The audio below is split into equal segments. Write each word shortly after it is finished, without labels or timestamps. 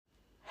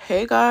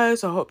Hey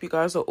guys, I hope you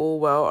guys are all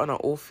well and are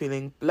all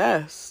feeling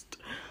blessed.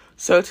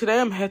 So today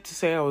I'm here to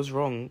say I was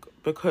wrong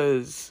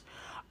because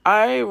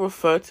I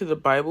referred to the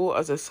Bible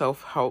as a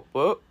self-help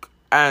book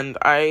and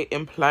I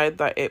implied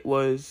that it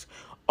was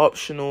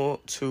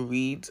optional to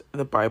read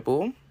the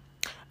Bible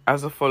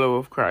as a follower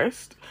of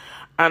Christ.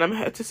 And I'm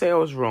here to say I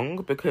was wrong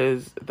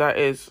because that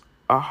is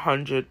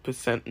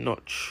 100%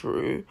 not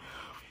true.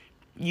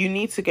 You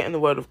need to get in the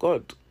Word of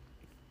God.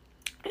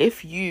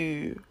 If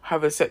you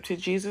have accepted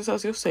Jesus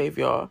as your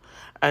savior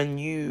and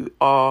you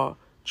are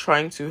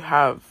trying to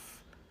have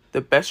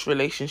the best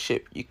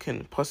relationship you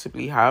can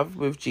possibly have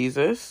with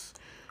Jesus,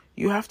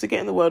 you have to get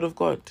in the Word of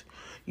God.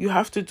 You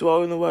have to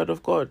dwell in the Word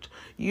of God.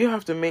 You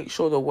have to make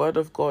sure the Word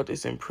of God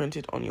is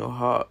imprinted on your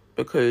heart,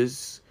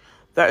 because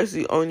that is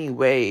the only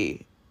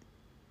way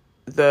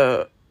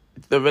the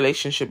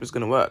relationship is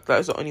going to work. That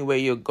is the only way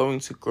you're going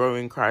to grow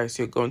in Christ.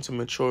 You're going to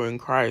mature in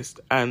Christ.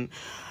 And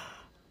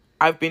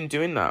I've been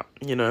doing that,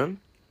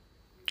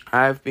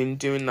 I've been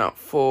doing that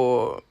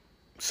for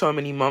so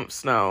many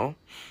months now.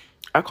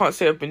 I can't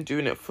say I've been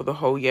doing it for the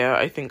whole year.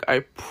 I think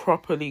I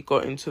properly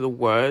got into the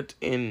Word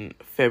in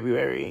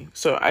February.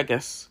 So I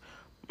guess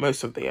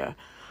most of the year.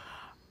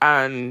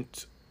 And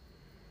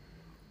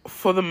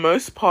for the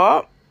most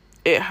part,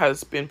 it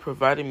has been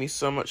providing me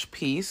so much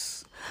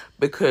peace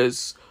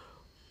because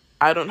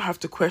I don't have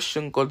to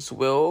question God's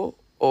will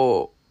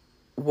or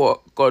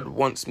what God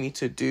wants me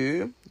to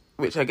do,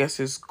 which I guess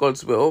is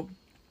God's will,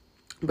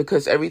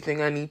 because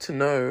everything I need to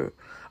know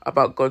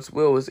about God's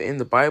will is in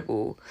the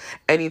Bible.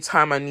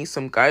 Anytime I need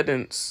some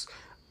guidance,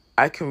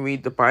 I can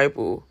read the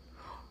Bible.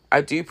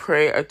 I do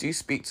pray, I do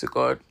speak to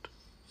God,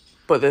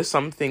 but there's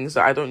some things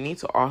that I don't need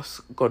to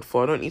ask God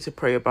for. I don't need to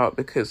pray about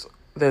because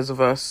there's a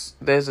verse,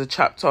 there's a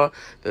chapter,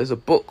 there's a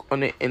book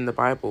on it in the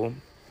Bible.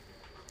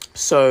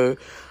 So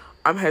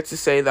I'm here to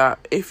say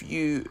that if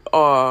you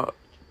are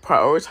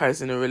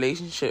prioritizing a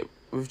relationship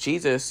with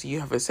Jesus, you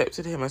have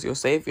accepted him as your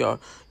savior,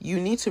 you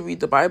need to read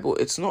the Bible.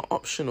 It's not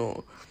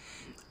optional.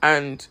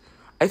 And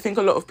I think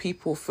a lot of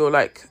people feel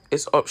like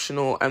it's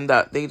optional and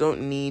that they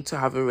don't need to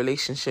have a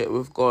relationship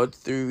with God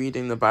through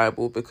reading the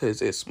Bible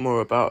because it's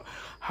more about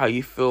how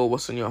you feel,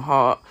 what's on your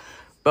heart.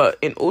 But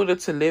in order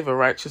to live a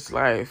righteous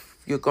life,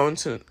 you're going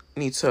to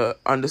need to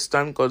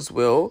understand God's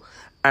will,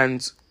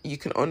 and you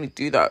can only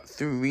do that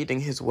through reading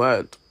his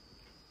word.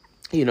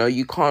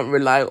 You can't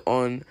rely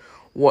on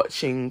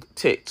watching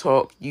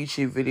TikTok,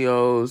 YouTube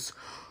videos,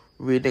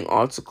 reading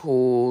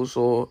articles,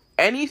 or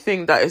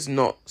anything that is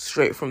not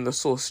straight from the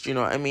source. Do you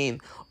know what I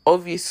mean?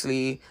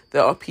 Obviously,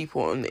 there are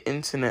people on the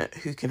internet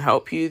who can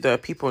help you. There are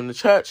people in the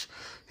church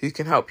who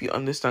can help you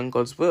understand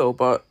God's will.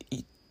 But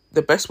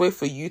the best way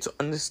for you to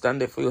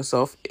understand it for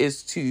yourself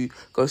is to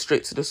go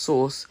straight to the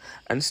source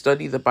and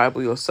study the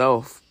Bible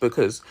yourself.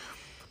 Because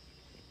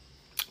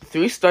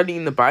through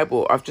studying the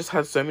Bible, I've just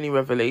had so many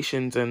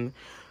revelations and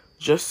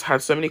just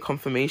had so many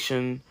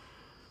confirmation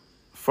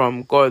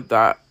from God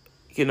that,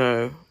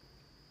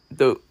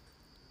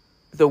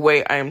 the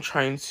way I am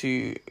trying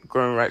to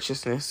grow in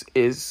righteousness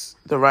is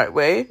the right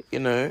way,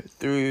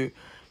 through,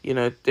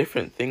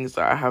 different things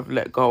that I have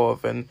let go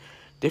of and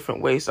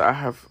different ways that I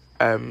have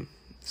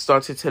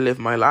started to live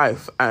my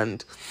life.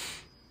 And,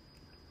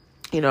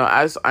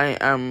 as I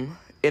am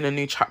in a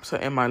new chapter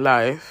in my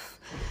life,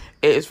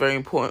 it is very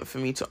important for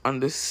me to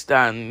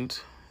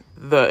understand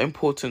the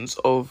importance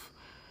of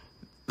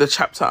the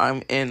chapter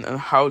I'm in and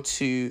how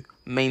to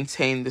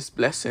maintain this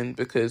blessing,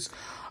 because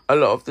a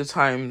lot of the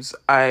times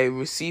I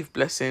receive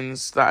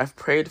blessings that I've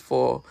prayed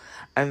for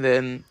and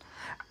then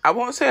I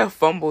won't say I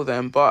fumble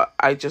them, but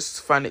I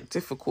just find it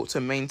difficult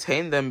to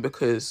maintain them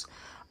because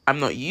I'm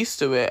not used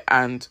to it.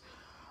 And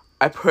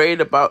I prayed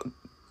about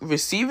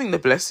receiving the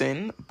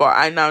blessing, but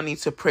I now need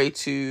to pray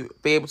to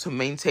be able to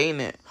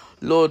maintain it.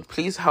 Lord,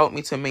 please help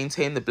me to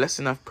maintain the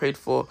blessing I've prayed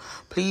for.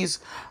 Please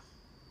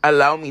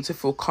allow me to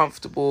feel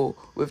comfortable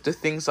with the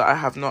things that I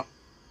have not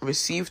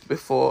received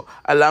before.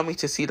 Allow me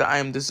to see that I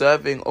am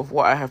deserving of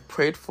what I have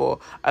prayed for.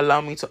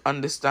 Allow me to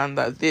understand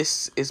that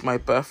this is my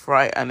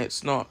birthright and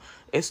it's not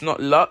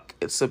luck,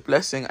 it's a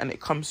blessing and it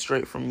comes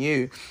straight from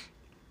you.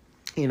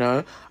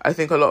 I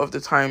think a lot of the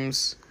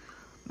times,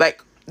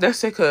 like,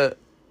 let's take a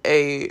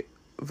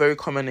very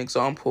common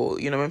example.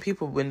 When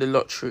people win the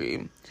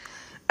lottery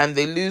and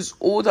they lose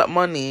all that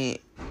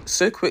money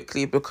so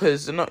quickly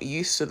because they're not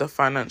used to the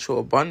financial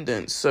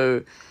abundance.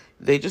 So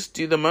they just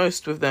do the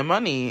most with their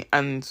money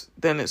and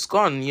then it's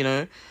gone,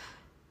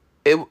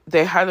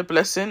 They had a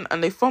blessing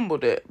and they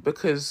fumbled it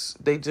because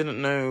they didn't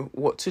know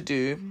what to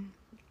do.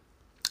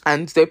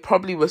 And they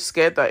probably were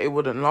scared that it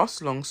wouldn't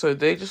last long. So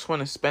they just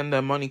want to spend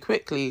their money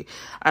quickly.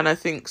 And I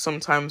think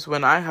sometimes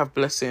when I have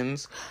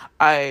blessings,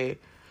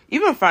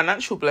 even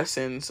financial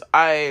blessings,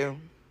 I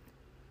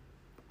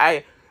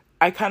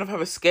kind of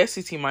have a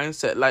scarcity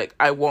mindset. Like,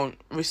 I won't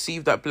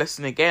receive that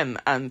blessing again.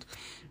 And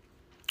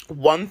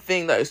one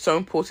thing that is so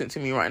important to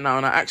me right now,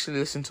 and I actually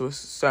listened to a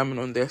sermon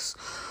on this,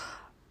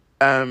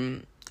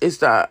 is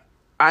that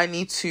I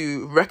need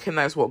to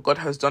recognize what God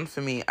has done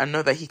for me and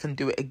know that he can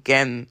do it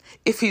again.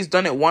 If he's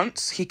done it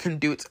once, he can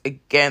do it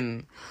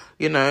again,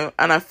 you know?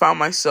 And I found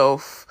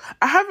myself,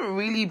 I haven't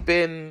really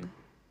been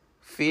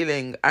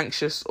feeling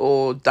anxious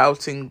or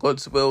doubting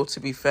God's will,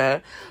 to be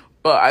fair,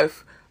 but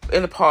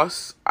in the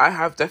past, I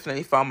have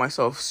definitely found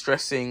myself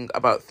stressing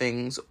about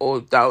things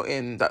or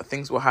doubting that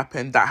things will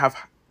happen that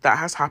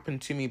has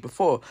happened to me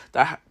before,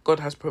 that God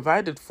has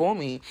provided for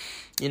me,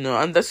 you know?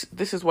 And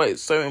this is why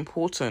it's so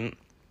important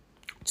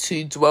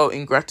to dwell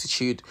in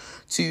gratitude,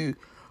 to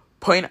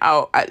point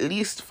out at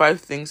least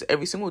 5 things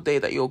every single day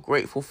that you're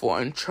grateful for,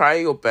 and try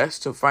your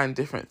best to find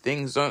different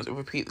things. Don't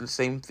repeat the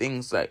same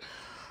things. Like,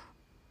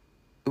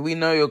 we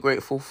know you're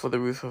grateful for the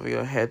roof over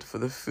your head, for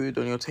the food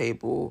on your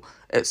table,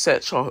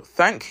 etc.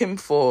 Thank him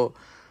for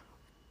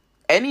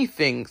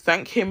anything.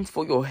 Thank him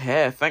for your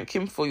hair. Thank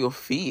him for your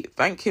feet.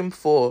 Thank him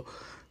for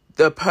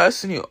the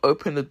person who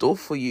opened the door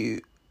for you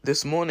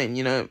this morning,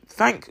 you know?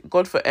 Thank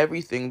God for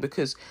everything,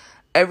 because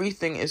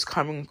everything is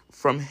coming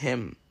from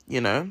him,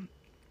 you know?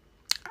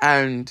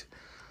 And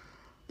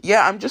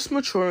yeah, I'm just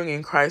maturing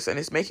in Christ, and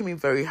it's making me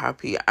very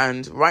happy.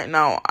 And right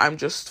now, I'm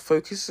just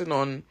focusing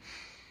on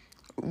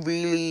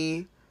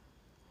really,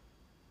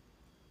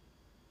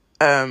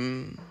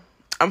 I'm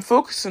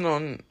focusing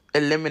on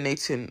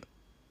eliminating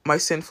my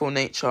sinful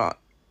nature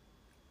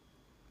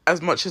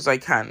as much as I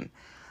can.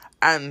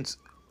 And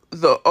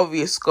the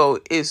obvious goal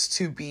is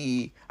to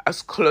be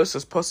as close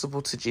as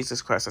possible to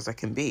Jesus Christ as I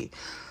can be.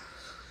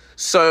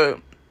 So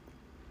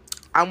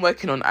I'm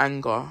working on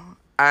anger,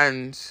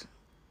 and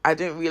I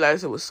didn't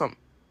realize it was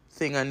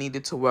something I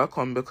needed to work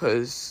on,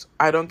 because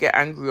I don't get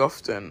angry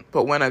often,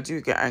 but when I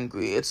do get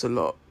angry, it's a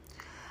lot.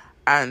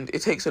 And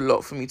it takes a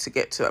lot for me to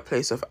get to that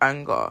place of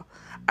anger.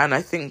 And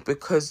I think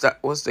because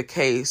that was the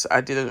case,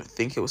 I didn't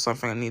think it was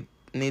something I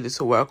needed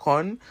to work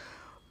on.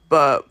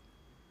 But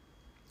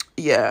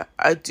yeah,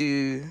 I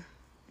do.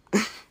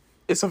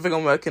 It's something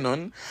I'm working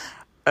on.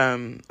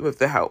 With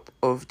the help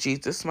of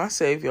Jesus, my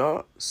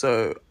Savior.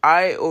 So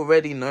I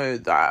already know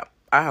that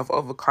I have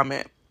overcome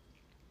it,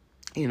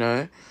 you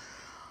know.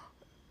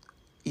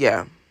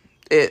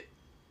 There's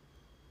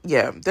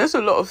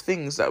a lot of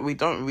things that we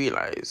don't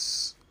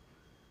realize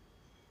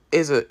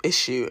is an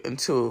issue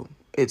until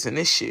it's an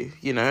issue,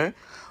 you know.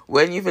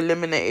 When you've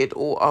eliminated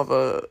all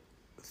other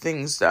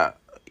things that,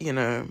 you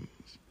know,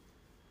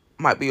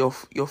 might be your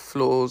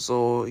flaws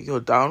or your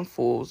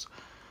downfalls,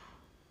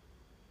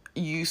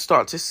 you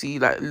start to see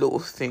like little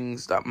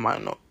things that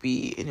might not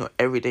be in your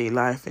everyday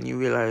life, and you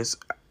realize,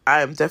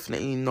 I am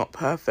definitely not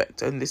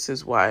perfect. And this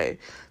is why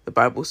the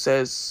Bible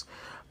says,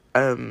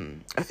 I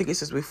think it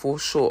says we fall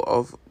short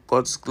of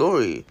God's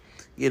glory,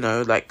 you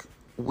know, like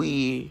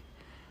we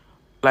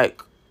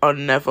are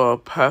never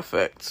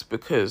perfect,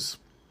 because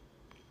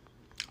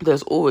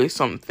there's always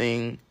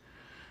something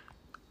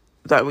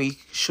that we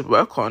should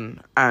work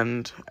on.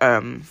 And I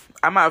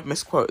might have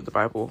misquoted the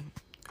Bible,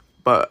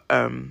 but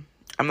I'm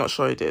not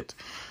sure I did.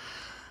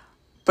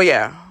 But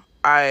yeah,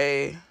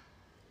 I'm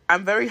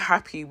very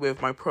happy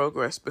with my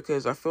progress,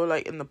 because I feel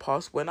like in the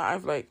past, when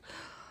I've like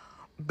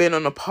been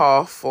on a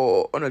path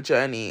or on a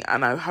journey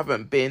and I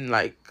haven't been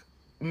like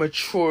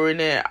mature in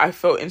it, I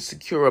felt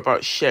insecure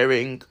about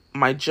sharing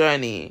my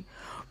journey.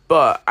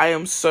 But I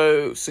am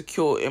so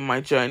secure in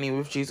my journey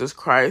with Jesus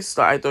Christ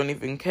that I don't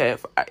even care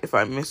if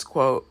I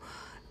misquote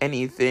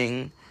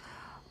anything,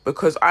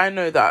 because I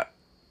know that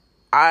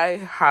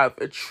I have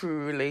a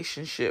true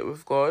relationship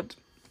with God.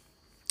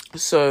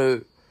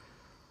 So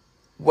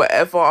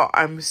whatever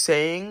I'm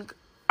saying,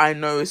 I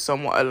know is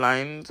somewhat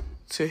aligned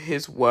to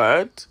his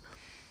word.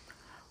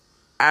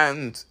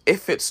 And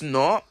if it's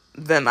not,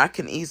 then I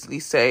can easily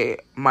say,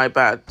 my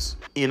bad,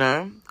 you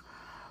know?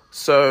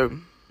 So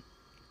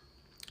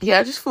yeah,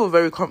 I just feel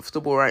very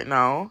comfortable right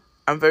now.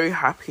 I'm very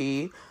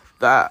happy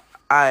that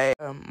my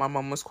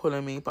mum was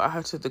calling me, but I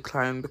had to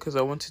decline because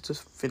I wanted to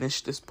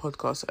finish this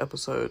podcast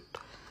episode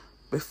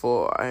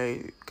before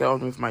I get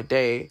on with my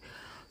day.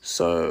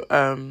 So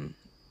I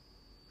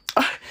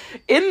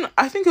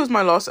think it was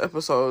my last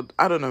episode,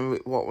 I don't know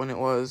when it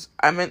was.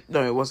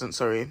 No, it wasn't,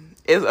 sorry.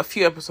 It was a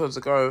few episodes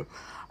ago.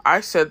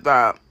 I said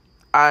that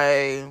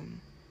I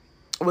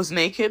was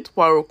naked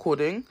while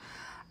recording,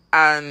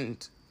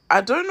 and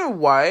I don't know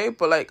why,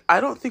 but like,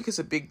 I don't think it's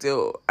a big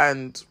deal,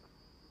 and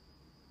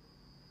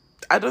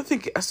I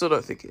still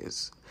don't think it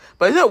is.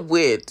 But is that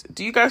weird?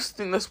 Do you guys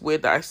think that's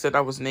weird that I said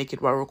I was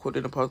naked while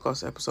recording a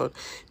podcast episode?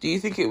 Do you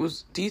think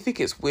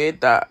it's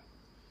weird that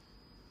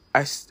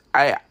I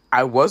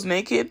was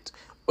naked?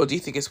 Or do you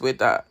think it's weird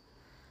that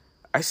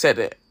I said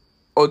it?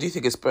 Or do you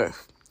think it's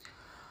both?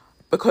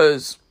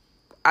 Because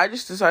I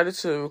just decided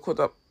to record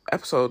that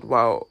episode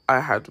while I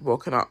had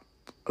woken up.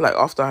 Like,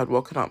 after I had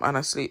woken up, and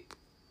I sleep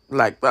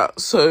like that.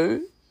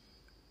 So,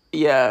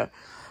 yeah.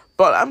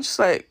 But I'm just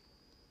like,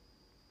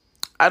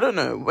 I don't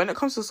know. When it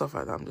comes to stuff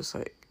like that, I'm just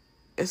like,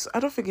 I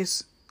don't think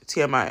it's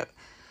TMI.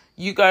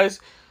 You guys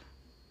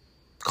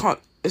can't,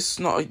 it's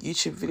not a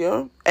YouTube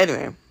video.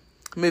 Anyway,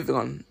 moving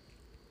on.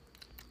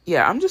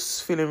 Yeah, I'm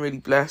just feeling really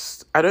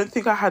blessed. I don't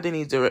think I had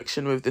any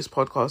direction with this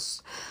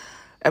podcast.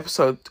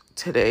 episode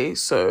today,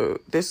 so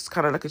this is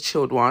kind of like a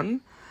chilled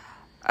one.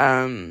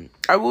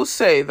 I will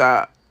say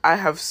that I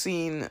have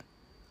seen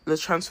the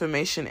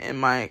transformation in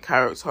my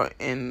character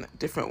in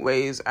different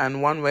ways,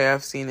 and one way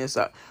I've seen is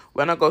that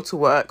when I go to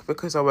work,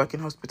 because I work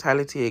in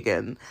hospitality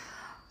again,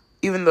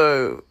 even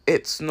though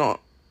it's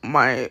not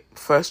my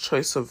first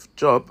choice of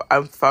job,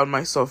 I've found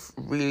myself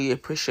really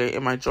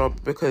appreciating my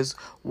job because,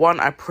 one,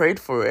 I prayed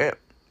for it.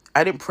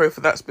 I didn't pray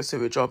for that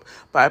specific job,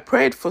 but I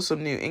prayed for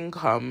some new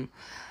income,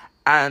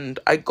 and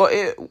I got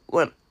it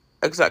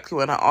exactly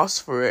when I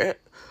asked for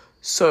it.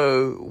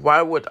 So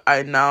why would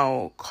I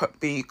now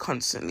be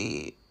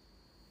constantly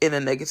in a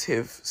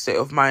negative state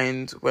of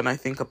mind when I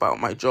think about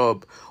my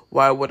job?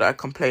 Why would I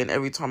complain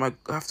every time I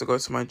have to go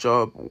to my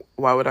job?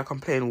 Why would I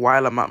complain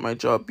while I'm at my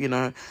job,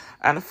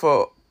 And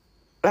for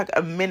like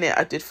a minute,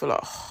 I did feel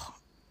like,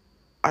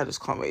 I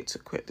just can't wait to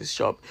quit this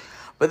job.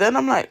 But then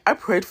I'm like, I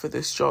prayed for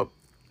this job.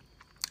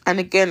 And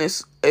again,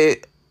 it's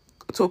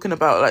talking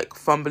about like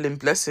fumbling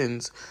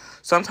blessings.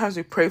 Sometimes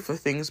we pray for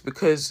things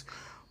because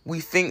we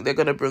think they're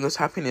going to bring us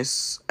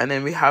happiness, and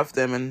then we have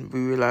them and we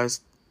realize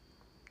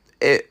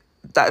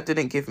that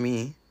didn't give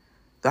me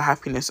the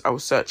happiness I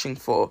was searching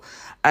for.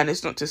 And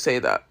it's not to say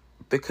that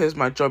because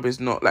my job is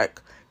not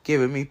like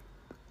giving me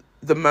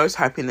the most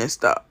happiness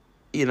that,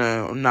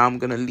 now I'm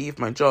going to leave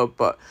my job.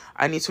 But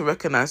I need to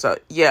recognize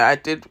that, I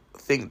did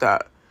think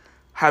that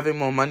having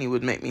more money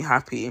would make me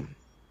happy.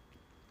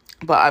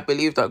 But I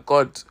believe that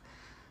God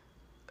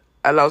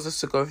allows us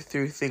to go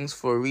through things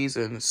for a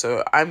reason.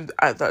 So I'm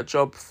at that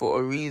job for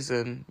a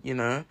reason,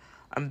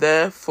 I'm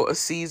there for a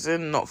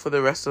season, not for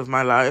the rest of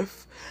my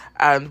life.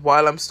 And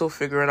while I'm still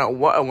figuring out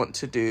what I want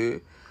to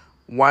do,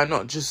 why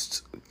not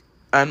just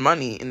earn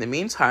money in the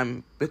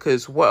meantime?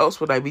 Because what else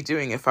would I be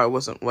doing if I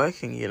wasn't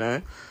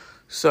working,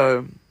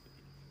 So,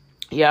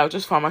 I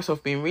just found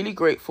myself being really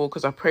grateful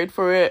because I prayed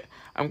for it.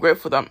 I'm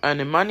grateful that I'm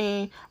earning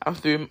money.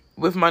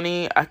 With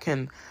money, I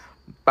can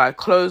buy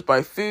clothes,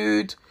 buy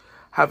food,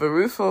 have a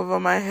roof over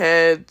my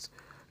head,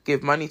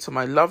 give money to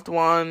my loved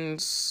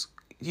ones,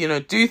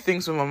 do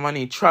things with my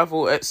money,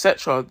 travel,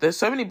 etc. There's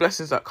so many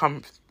blessings that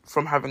come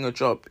from having a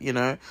job,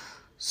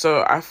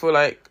 So I feel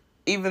like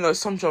even though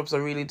some jobs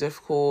are really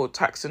difficult,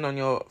 taxing on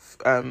your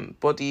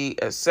body,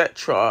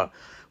 etc.,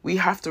 we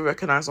have to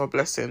recognize our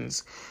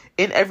blessings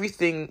in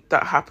everything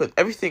that happens.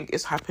 Everything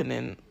is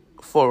happening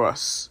for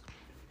us.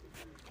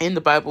 In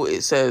the Bible,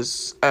 it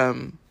says,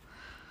 guys,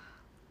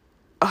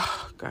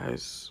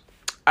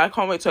 I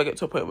can't wait till I get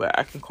to a point where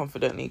I can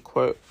confidently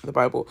quote the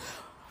Bible.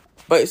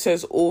 But it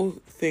says all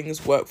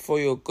things work for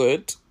your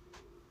good.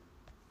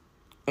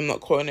 I'm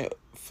not quoting it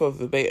for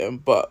verbatim,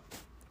 but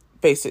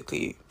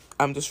basically,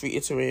 I'm just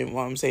reiterating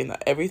what I'm saying,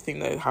 that everything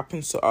that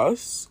happens to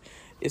us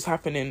is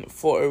happening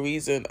for a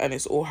reason, and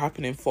it's all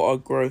happening for our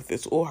growth.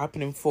 It's all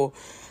happening for,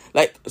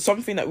 like,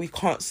 something that we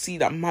can't see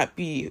that might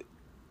be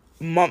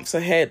months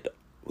ahead,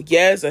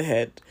 years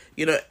ahead.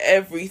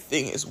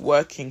 Everything is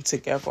working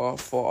together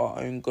for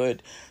our own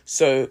good.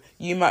 So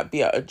you might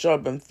be at a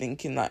job and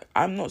thinking like,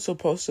 I'm not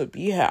supposed to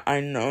be here. I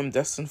know I'm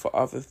destined for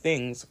other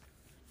things.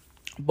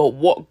 But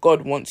what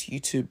God wants you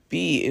to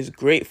be is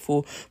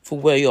grateful for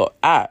where you're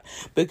at.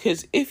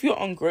 Because if you're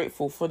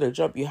ungrateful for the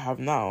job you have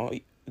now,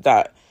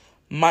 it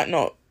might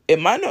not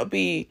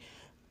be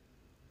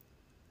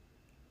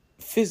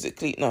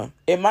physically, no,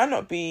 it might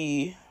not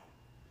be,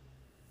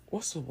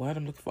 what's the word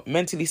I'm looking for?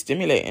 Mentally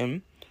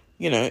stimulating.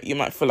 You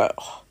might feel like,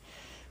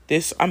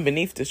 I'm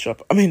beneath this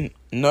job. I mean,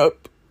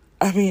 nope.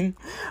 I meant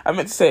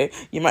to say,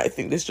 you might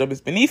think this job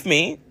is beneath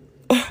me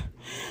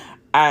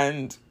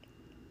and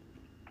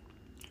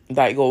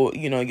that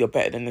you're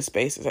better than the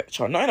space,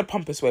 etc. Not in a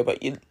pompous way,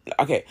 but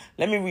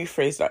let me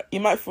rephrase that. You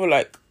might feel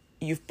like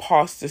you've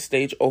passed the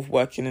stage of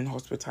working in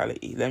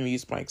hospitality. Let me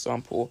use my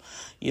example.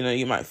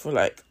 You might feel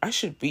like I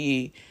should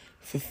be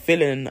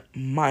fulfilling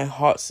my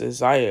heart's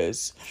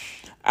desires.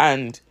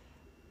 And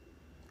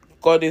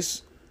God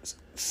is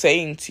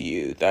saying to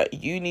you that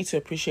you need to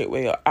appreciate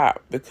where you're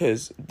at,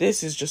 because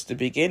this is just the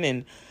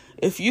beginning.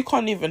 If you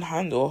can't even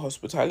handle a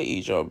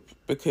hospitality job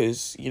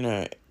because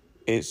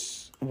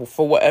it's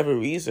for whatever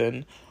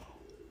reason,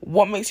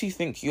 what makes you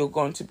think you're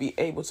going to be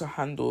able to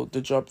handle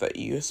the job that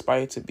you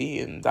aspire to be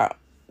in, that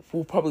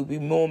will probably be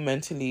more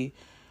mentally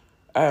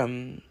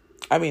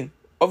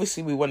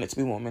obviously we want it to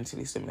be more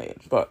mentally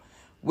stimulating, but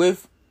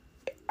with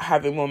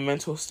having more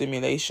mental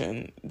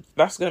stimulation,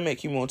 that's going to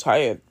make you more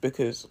tired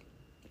because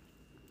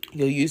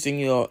you're using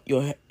your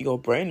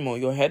brain more,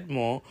 your head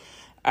more.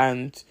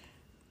 And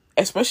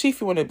especially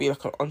if you want to be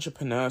like an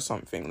entrepreneur or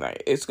something,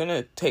 like, it's going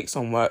to take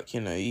some work.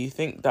 You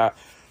think that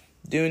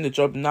doing the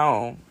job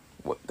now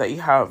that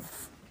you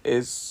have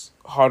is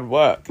hard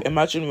work.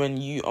 Imagine when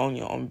you own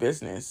your own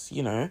business,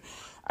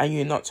 and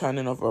you're not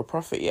turning over a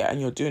profit yet,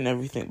 and you're doing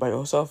everything by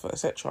yourself,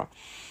 etc.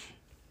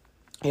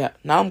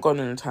 Now I'm going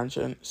on a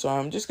tangent, so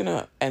I'm just going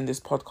to end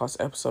this podcast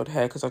episode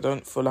here because I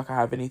don't feel like I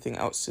have anything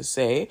else to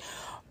say.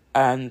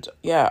 And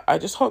I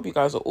just hope you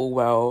guys are all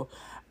well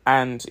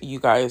and you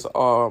guys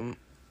are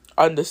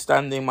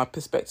understanding my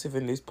perspective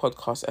in these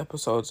podcast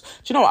episodes. Do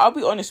you know what? I'll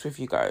be honest with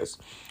you guys.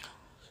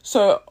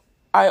 So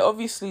I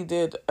obviously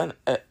did an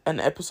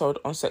episode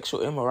on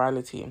sexual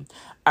immorality,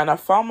 and I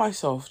found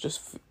myself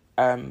just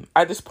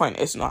at this point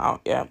it's not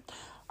out yet.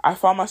 I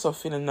found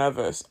myself feeling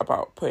nervous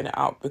about putting it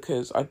out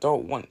because I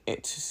don't want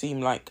it to seem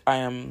like I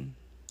am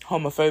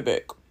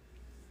homophobic.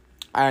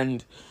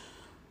 And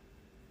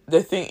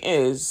the thing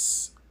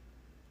is,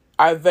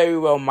 I very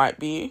well might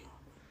be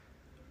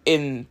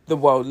in the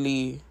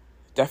worldly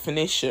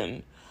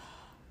definition.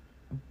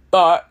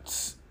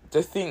 But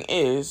the thing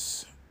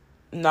is,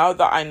 now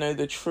that I know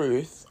the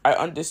truth, I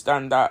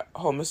understand that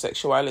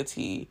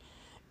homosexuality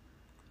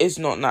is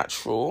not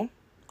natural.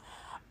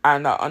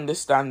 And I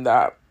understand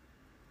that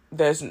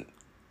there's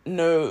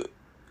no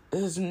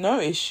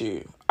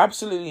issue,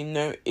 absolutely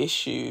no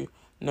issue,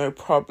 no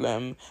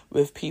problem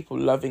with people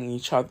loving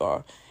each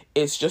other.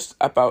 It's just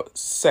about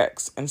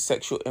sex and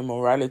sexual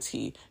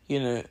immorality.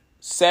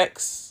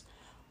 Sex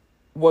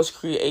was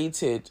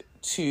created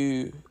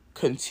to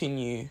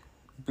continue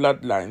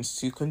bloodlines,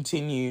 to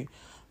continue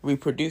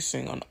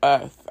reproducing on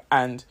earth.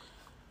 And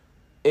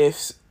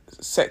if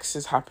sex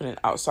is happening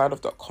outside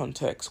of that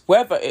context,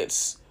 whether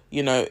it's,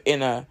 in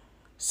a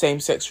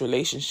same-sex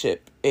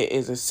relationship, it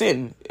is a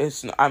sin.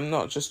 I'm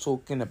not just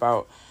talking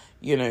about,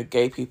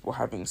 gay people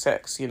having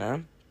sex,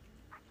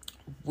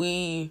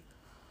 We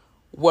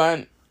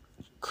weren't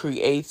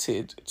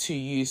created to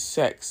use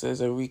sex as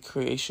a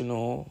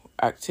recreational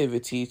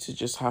activity to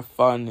just have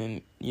fun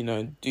and,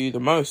 do the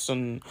most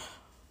on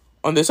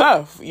this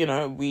earth.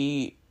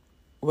 We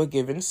were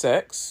given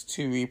sex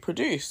to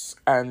reproduce.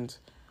 And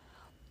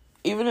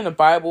even in the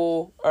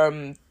Bible,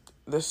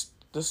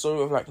 the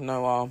story of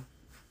Noah,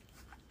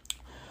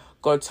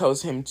 God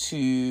tells him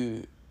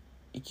to,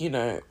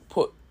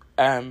 put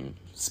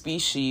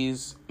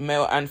species,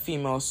 male and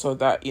female, so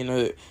that,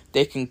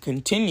 they can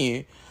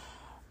continue.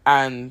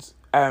 And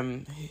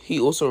he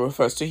also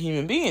refers to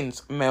human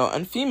beings, male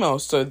and female,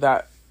 so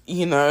that,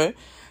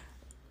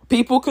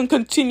 people can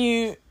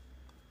continue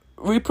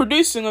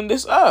reproducing on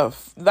this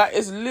earth. That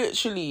is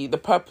literally the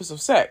purpose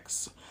of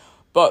sex.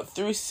 But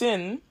through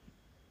sin,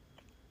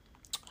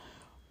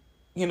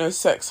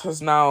 sex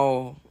has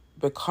now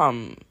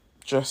become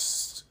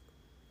just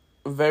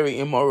very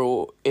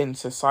immoral in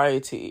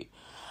society.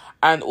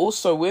 And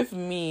also with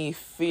me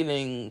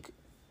feeling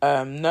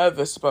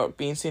nervous about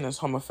being seen as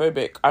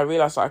homophobic, I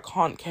realized I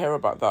can't care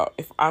about that.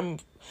 If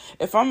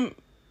I'm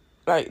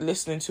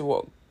listening to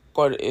what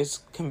God is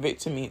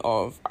convicting me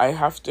of, I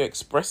have to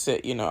express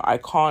it. I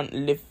can't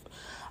live.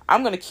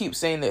 I'm going to keep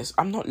saying this.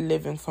 I'm not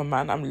living for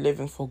man. I'm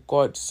living for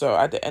God. So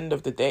at the end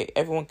of the day,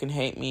 everyone can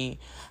hate me.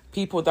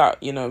 People that,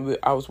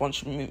 I was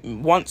once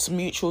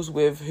mutuals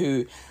with,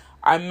 who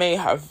I may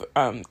have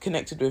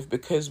connected with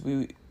because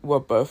we were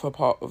both a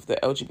part of the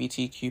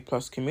LGBTQ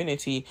plus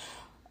community,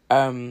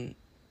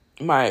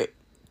 might,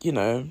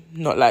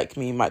 not like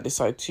me, might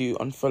decide to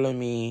unfollow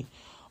me,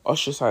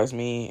 ostracize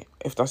me,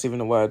 if that's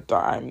even a word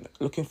that I'm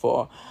looking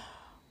for.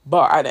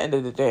 But at the end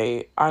of the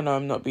day, I know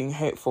I'm not being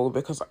hateful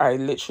because I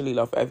literally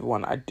love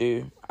everyone I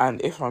do.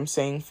 And if I'm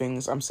saying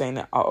things, I'm saying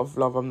it out of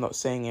love. I'm not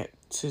saying it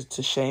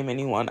to shame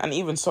anyone. And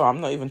even so, I'm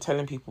not even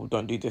telling people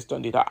don't do this,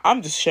 don't do that.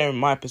 I'm just sharing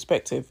my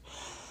perspective.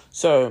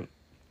 So,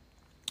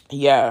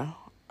 yeah,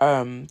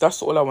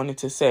 that's all I wanted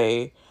to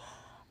say.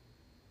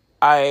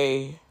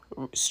 I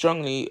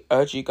strongly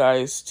urge you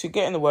guys to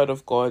get in the Word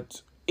of God.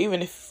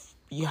 Even if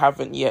you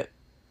haven't yet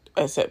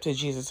accepted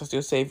Jesus as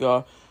your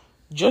Savior,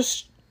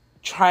 just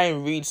try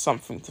and read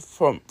something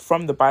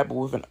from the Bible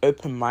with an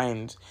open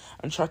mind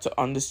and try to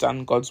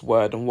understand God's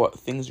word and what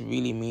things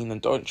really mean,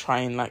 and don't try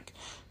and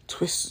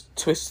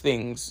twist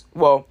things.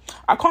 Well,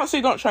 I can't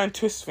say don't try and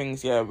twist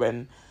things,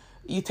 when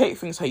you take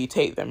things how you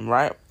take them,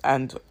 right?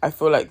 And I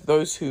feel like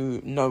those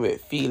who know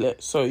it feel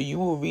it. So you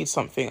will read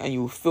something and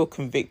you will feel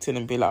convicted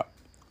and be like,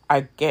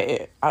 I get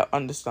it. I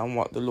understand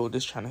what the Lord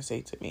is trying to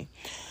say to me.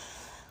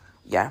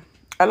 Yeah.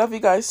 I love you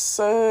guys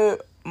so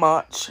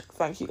much.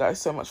 Thank you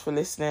guys so much for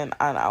listening,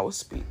 and I will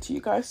speak to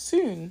you guys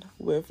soon.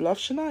 With love,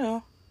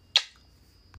 Shania.